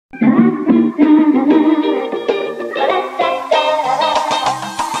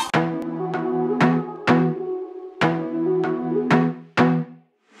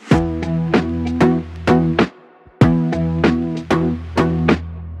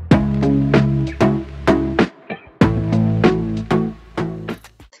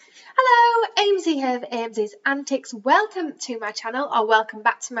Here of Ames's Antics. Welcome to my channel, or welcome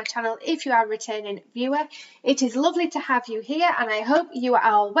back to my channel if you are a returning viewer. It is lovely to have you here, and I hope you are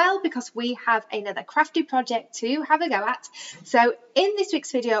all well, because we have another crafty project to have a go at. So in this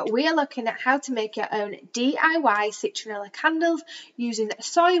week's video we are looking at how to make your own DIY citronella candles using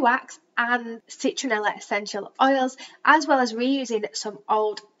soy wax and citronella essential oils, as well as reusing some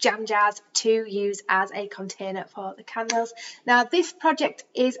old jam jars to use as a container for the candles. Now this project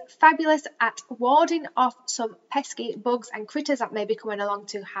is fabulous at warding off some pesky bugs and critters that may be coming along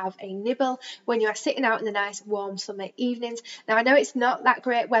to have a nibble when you are sitting out in the nice warm summer evenings. Now I know it's not that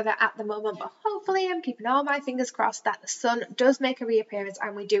great weather at the moment, but hopefully I'm keeping all my fingers crossed that the sun does make a reappearance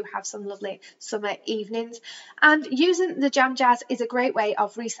and we do have some lovely summer evenings. And using the jam jars is a great way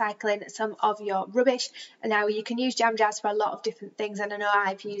of recycling some of your rubbish. And now you can use jam jars for a lot of different things, and I know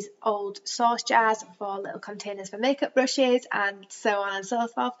I've used old sauce jars for little containers for makeup brushes and so on and so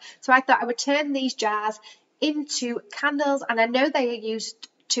forth. So I thought I would turn these jars into candles, and I know they are used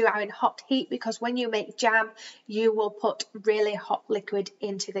to are in hot heat because when you make jam you will put really hot liquid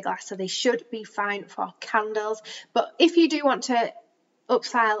into the glass, so they should be fine for candles. But if you do want to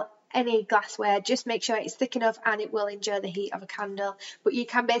upstyle any glassware, just make sure it's thick enough and it will endure the heat of a candle. But you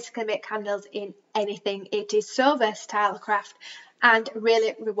can basically make candles in anything. It is so versatile craft and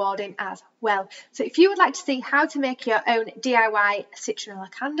really rewarding as well. So if you would like to see how to make your own DIY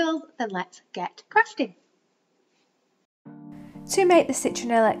citronella candles, then let's get crafting. To make the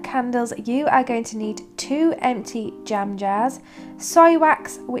citronella candles, you are going to need 2 empty jam jars, soy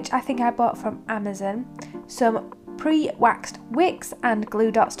wax, which I think I bought from Amazon, some pre-waxed wicks and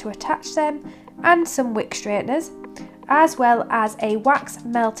glue dots to attach them, and some wick straighteners, as well as a wax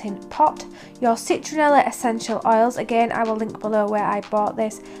melting pot, your citronella essential oils, again I will link below where I bought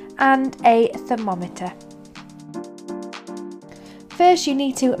this, and a thermometer. First you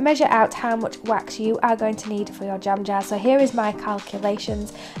need to measure out how much wax you are going to need for your jam jar. So here is my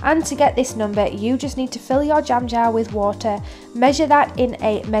calculations, and to get this number you just need to fill your jam jar with water, measure that in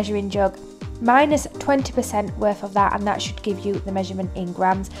a measuring jug, minus 20% worth of that, and that should give you the measurement in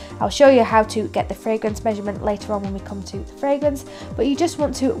grams. I'll show you how to get the fragrance measurement later on when we come to the fragrance, but you just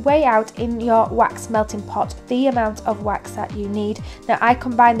want to weigh out in your wax melting pot the amount of wax that you need. Now I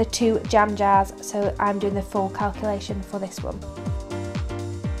combine the 2 jam jars, so I'm doing the full calculation for this one.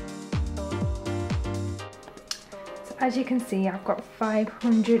 So as you can see, I've got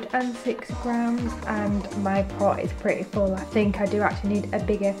 506 grams and my pot is pretty full. I think I do actually need a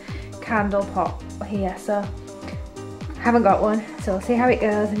bigger candle pot here, so I haven't got one, so we'll see how it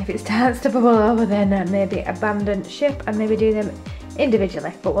goes, and if it starts to bubble over then maybe abandon ship and maybe do them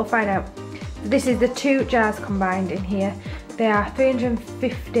individually, but we'll find out. This is the 2 jars combined in here. They are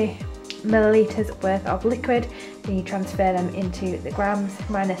 350 millilitres worth of liquid, then you transfer them into the grams,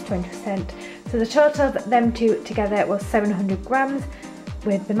 minus 20%, so the total of them 2 together was 700 grams,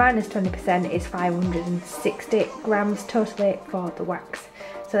 with the minus 20% is 560 grams totally for the wax.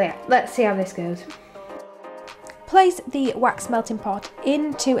 So yeah, let's see how this goes. Place the wax melting pot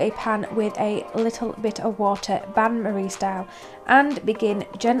into a pan with a little bit of water, bain-marie style, and begin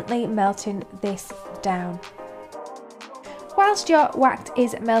gently melting this down. Whilst your wax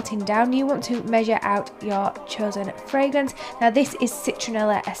is melting down, you want to measure out your chosen fragrance. Now this is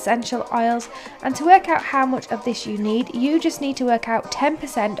citronella essential oils, and to work out how much of this you need, you just need to work out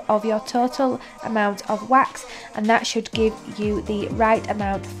 10% of your total amount of wax, and that should give you the right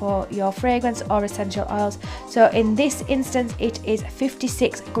amount for your fragrance or essential oils. So in this instance it is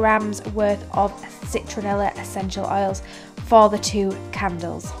 56 grams worth of citronella essential oils for the 2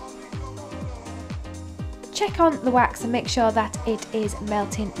 candles. Check on the wax and make sure that it is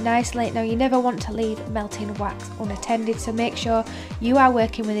melting nicely. Now you never want to leave melting wax unattended, so make sure you are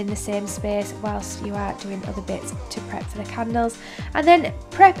working within the same space whilst you are doing other bits to prep for the candles. And then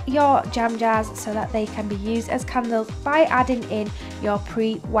prep your jam jars so that they can be used as candles by adding in your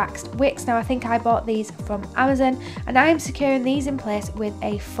pre-waxed wicks. Now I think I bought these from Amazon, and I am securing these in place with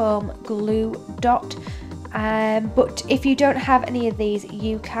a foam glue dot. But if you don't have any of these,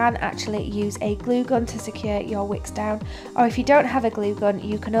 you can actually use a glue gun to secure your wicks down, or if you don't have a glue gun,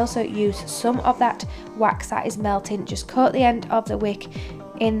 you can also use some of that wax that is melting. Just coat the end of the wick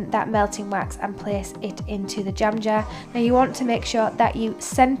in that melting wax and place it into the jam jar. Now you want to make sure that you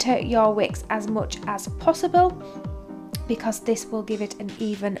center your wicks as much as possible, because this will give it an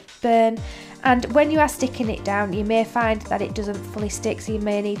even burn. And when you are sticking it down, you may find that it doesn't fully stick, so you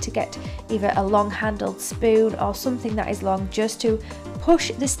may need to get either a long handled spoon or something that is long just to push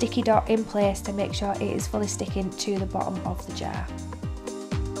the sticky dot in place to make sure it is fully sticking to the bottom of the jar.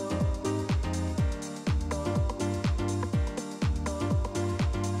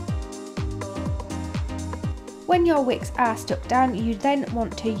 When your wicks are stuck down, you then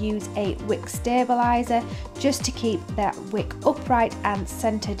want to use a wick stabilizer just to keep that wick upright and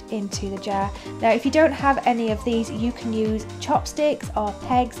centered into the jar. Now, if you don't have any of these, you can use chopsticks or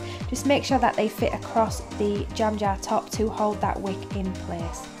pegs. Just make sure that they fit across the jam jar top to hold that wick in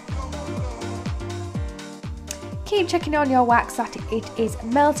place. Keep checking on your wax that it is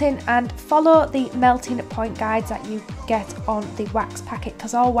melting, and follow the melting point guides that you get on the wax packet,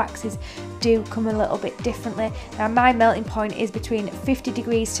 because all waxes do come a little bit differently. Now my melting point is between 50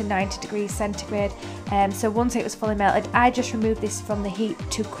 degrees to 90 degrees centigrade, so once it was fully melted, I just removed this from the heat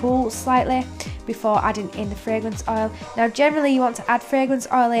to cool slightly before adding in the fragrance oil. Now generally you want to add fragrance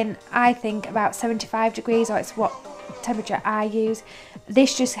oil in, I think, about 75 degrees, or it's what temperature I use.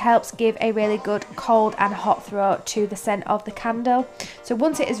 This just helps give a really good cold and hot throw to the scent of the candle. So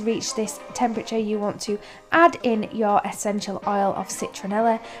once it has reached this temperature, you want to add in your essential oil of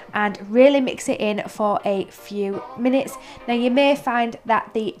citronella and really mix it in for a few minutes. Now you may find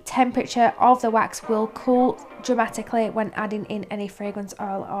that the temperature of the wax will cool dramatically when adding in any fragrance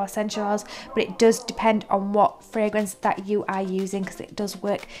oil or essential oils, but it does depend on what fragrance that you are using, because it does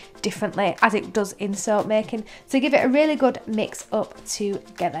work differently as it does in soap making. So give it a really good mix up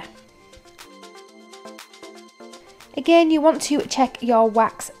together. Again, you want to check your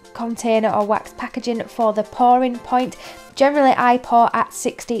wax container or wax packaging for the pouring point. Generally I pour at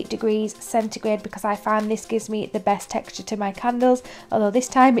 60 degrees centigrade because I find this gives me the best texture to my candles, although this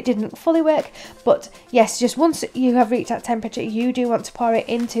time it didn't fully work. But yes, just once you have reached that temperature, you do want to pour it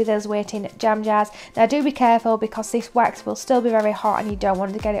into those waiting jam jars. Now do be careful, because this wax will still be very hot and you don't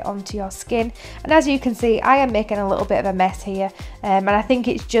want to get it onto your skin. And as you can see, I am making a little bit of a mess here, and I think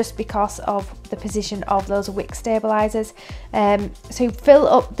it's just because of the position of those wick stabilizers. So fill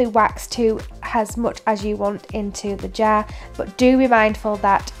up the wax to as much as you want into the jar, but do be mindful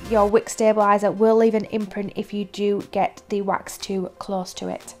that your wick stabilizer will leave an imprint if you do get the wax too close to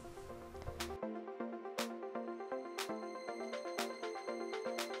it.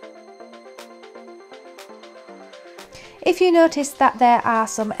 If you notice that there are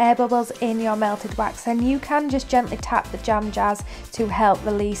some air bubbles in your melted wax, then you can just gently tap the jam jars to help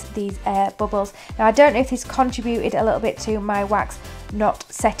release these air bubbles. Now I don't know if this contributed a little bit to my wax not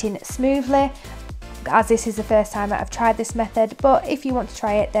setting smoothly, as this is the first time that I've tried this method, but if you want to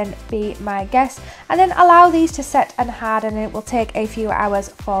try it, then be my guest, and then allow these to set and harden, and it will take a few hours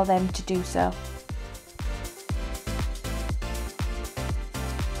for them to do so.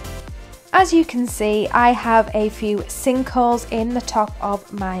 As you can see, I have a few sinkholes in the top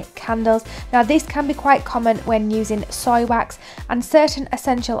of my candles. Now this can be quite common when using soy wax, and certain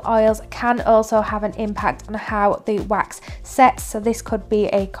essential oils can also have an impact on how the wax sets, so this could be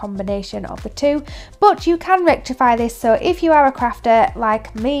a combination of the two, but you can rectify this. So if you are a crafter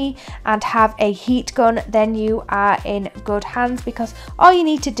like me and have a heat gun, then you are in good hands, because all you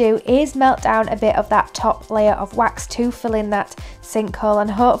need to do is melt down a bit of that top layer of wax to fill in that sinkhole, and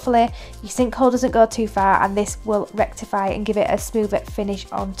hopefully your sinkhole doesn't go too far, and this will rectify and give it a smoother finish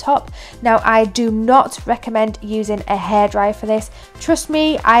on top. Now I do not recommend using a hairdryer for this. Trust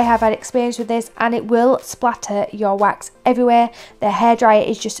me, I have had experience with this and it will splatter your wax everywhere. The hairdryer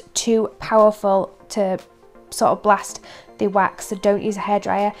is just too powerful to sort of blast the wax, so don't use a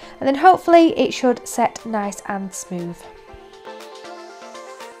hairdryer, and then hopefully it should set nice and smooth.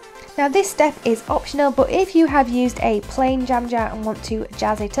 Now this step is optional, but if you have used a plain jam jar and want to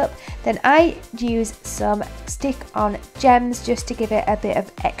jazz it up, then I use some stick-on gems just to give it a bit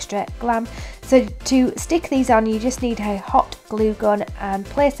of extra glam. So to stick these on, you just need a hot glue gun and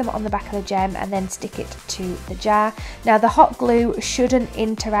place them on the back of the gem and then stick it to the jar. Now the hot glue shouldn't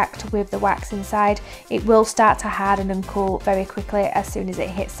interact with the wax inside. It will start to harden and cool very quickly as soon as it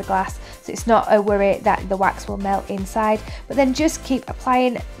hits the glass, so it's not a worry that the wax will melt inside. But then just keep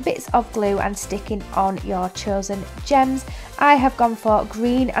applying bits of glue and sticking on your chosen gems. I have gone for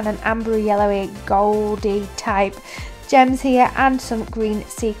green and an amber yellowy goldy type gems here, and some green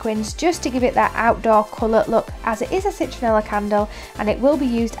sequins just to give it that outdoor colour look, as it is a citronella candle and it will be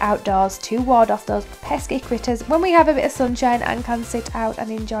used outdoors to ward off those pesky critters when we have a bit of sunshine and can sit out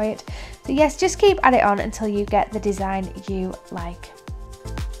and enjoy it. So yes, just keep at it on until you get the design you like.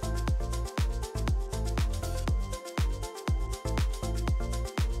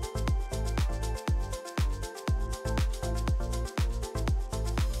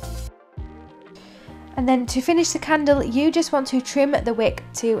 And then to finish the candle, you just want to trim the wick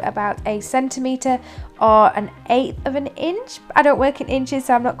to about 1 centimetre or 1/8 of an inch. I don't work in inches,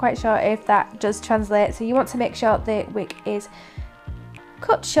 so I'm not quite sure if that does translate. So you want to make sure the wick is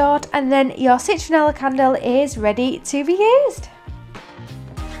cut short, and then your citronella candle is ready to be used.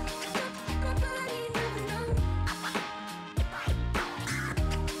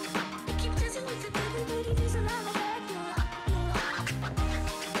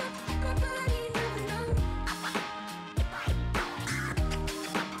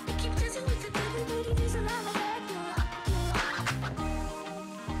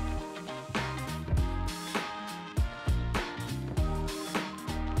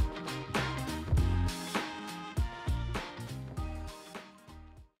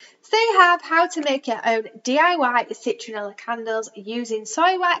 So you have how to make your own DIY citronella candles using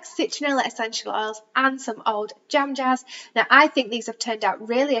soy wax, citronella essential oils and some old jam jars. Now I think these have turned out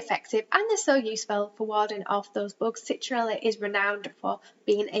really effective and they're so useful for warding off those bugs. Citronella is renowned for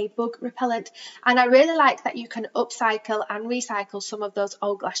being a bug repellent, and I really like that you can upcycle and recycle some of those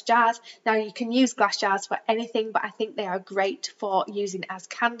old glass jars. Now you can use glass jars for anything, but I think they are great for using as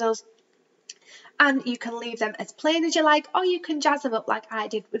candles. And you can leave them as plain as you like, or you can jazz them up like I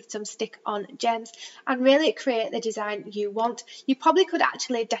did with some stick-on gems and really create the design you want. You probably could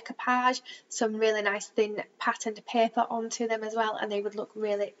actually decoupage some really nice thin patterned paper onto them as well, and they would look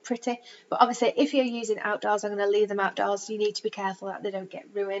really pretty. But obviously if you're using outdoors, I'm going to leave them outdoors. You need to be careful that they don't get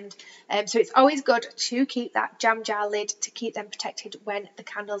ruined. So it's always good to keep that jam jar lid to keep them protected when the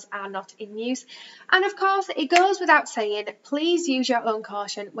candles are not in use. And of course, it goes without saying, please use your own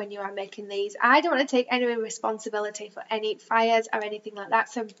caution when you are making these. I don't want to take any responsibility for any fires or anything like that,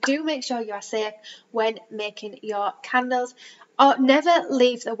 so do make sure you are safe when making your candles. Or never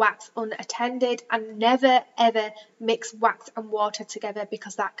leave the wax unattended, and never ever mix wax and water together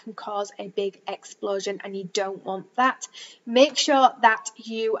because that can cause a big explosion and you don't want that. Make sure that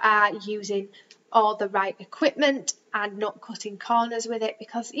you are using all the right equipment and not cutting corners with it,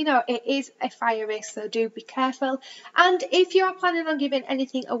 because you know it is a fire risk, so do be careful. And if you are planning on giving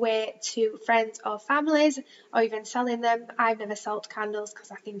anything away to friends or families, or even selling them, I've never sold candles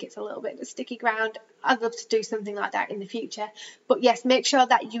because I think it's a little bit of sticky ground. I'd love to do something like that in the future, but yes, make sure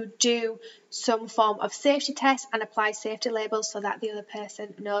that you do some form of safety test and apply safety labels so that the other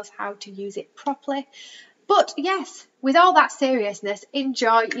person knows how to use it properly. But yes, with all that seriousness,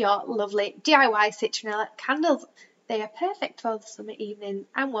 enjoy your lovely DIY citronella candles. They are perfect for the summer evenings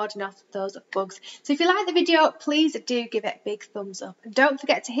and warding off those bugs. So if you like the video, please do give it a big thumbs up. And don't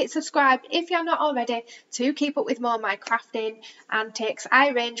forget to hit subscribe if you're not already, to keep up with more of my crafting antics.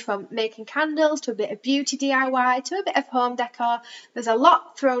 I range from making candles to a bit of beauty DIY to a bit of home decor. There's a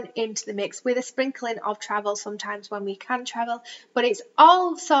lot thrown into the mix with a sprinkling of travel sometimes when we can travel. But it's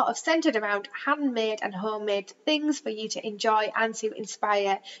all sort of centered around handmade and homemade things for you to enjoy and to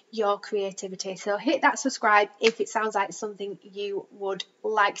inspire your creativity. So hit that subscribe if it sounds like something you would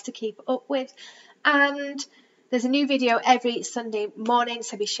like to keep up with. And there's a new video every Sunday morning,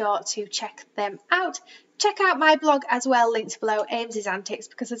 so be sure to check them out. Check out my blog as well, linked below, Ames's Antics,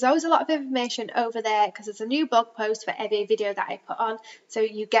 because there's always a lot of information over there, because there's a new blog post for every video that I put on, so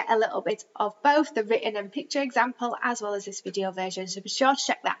you get a little bit of both the written and picture example as well as this video version, so be sure to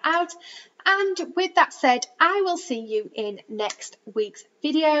check that out. And with that said, I will see you in next week's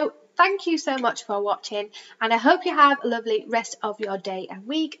video. Thank you so much for watching, and I hope you have a lovely rest of your day and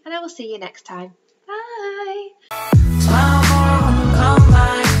week, and I will see you next time. Bye!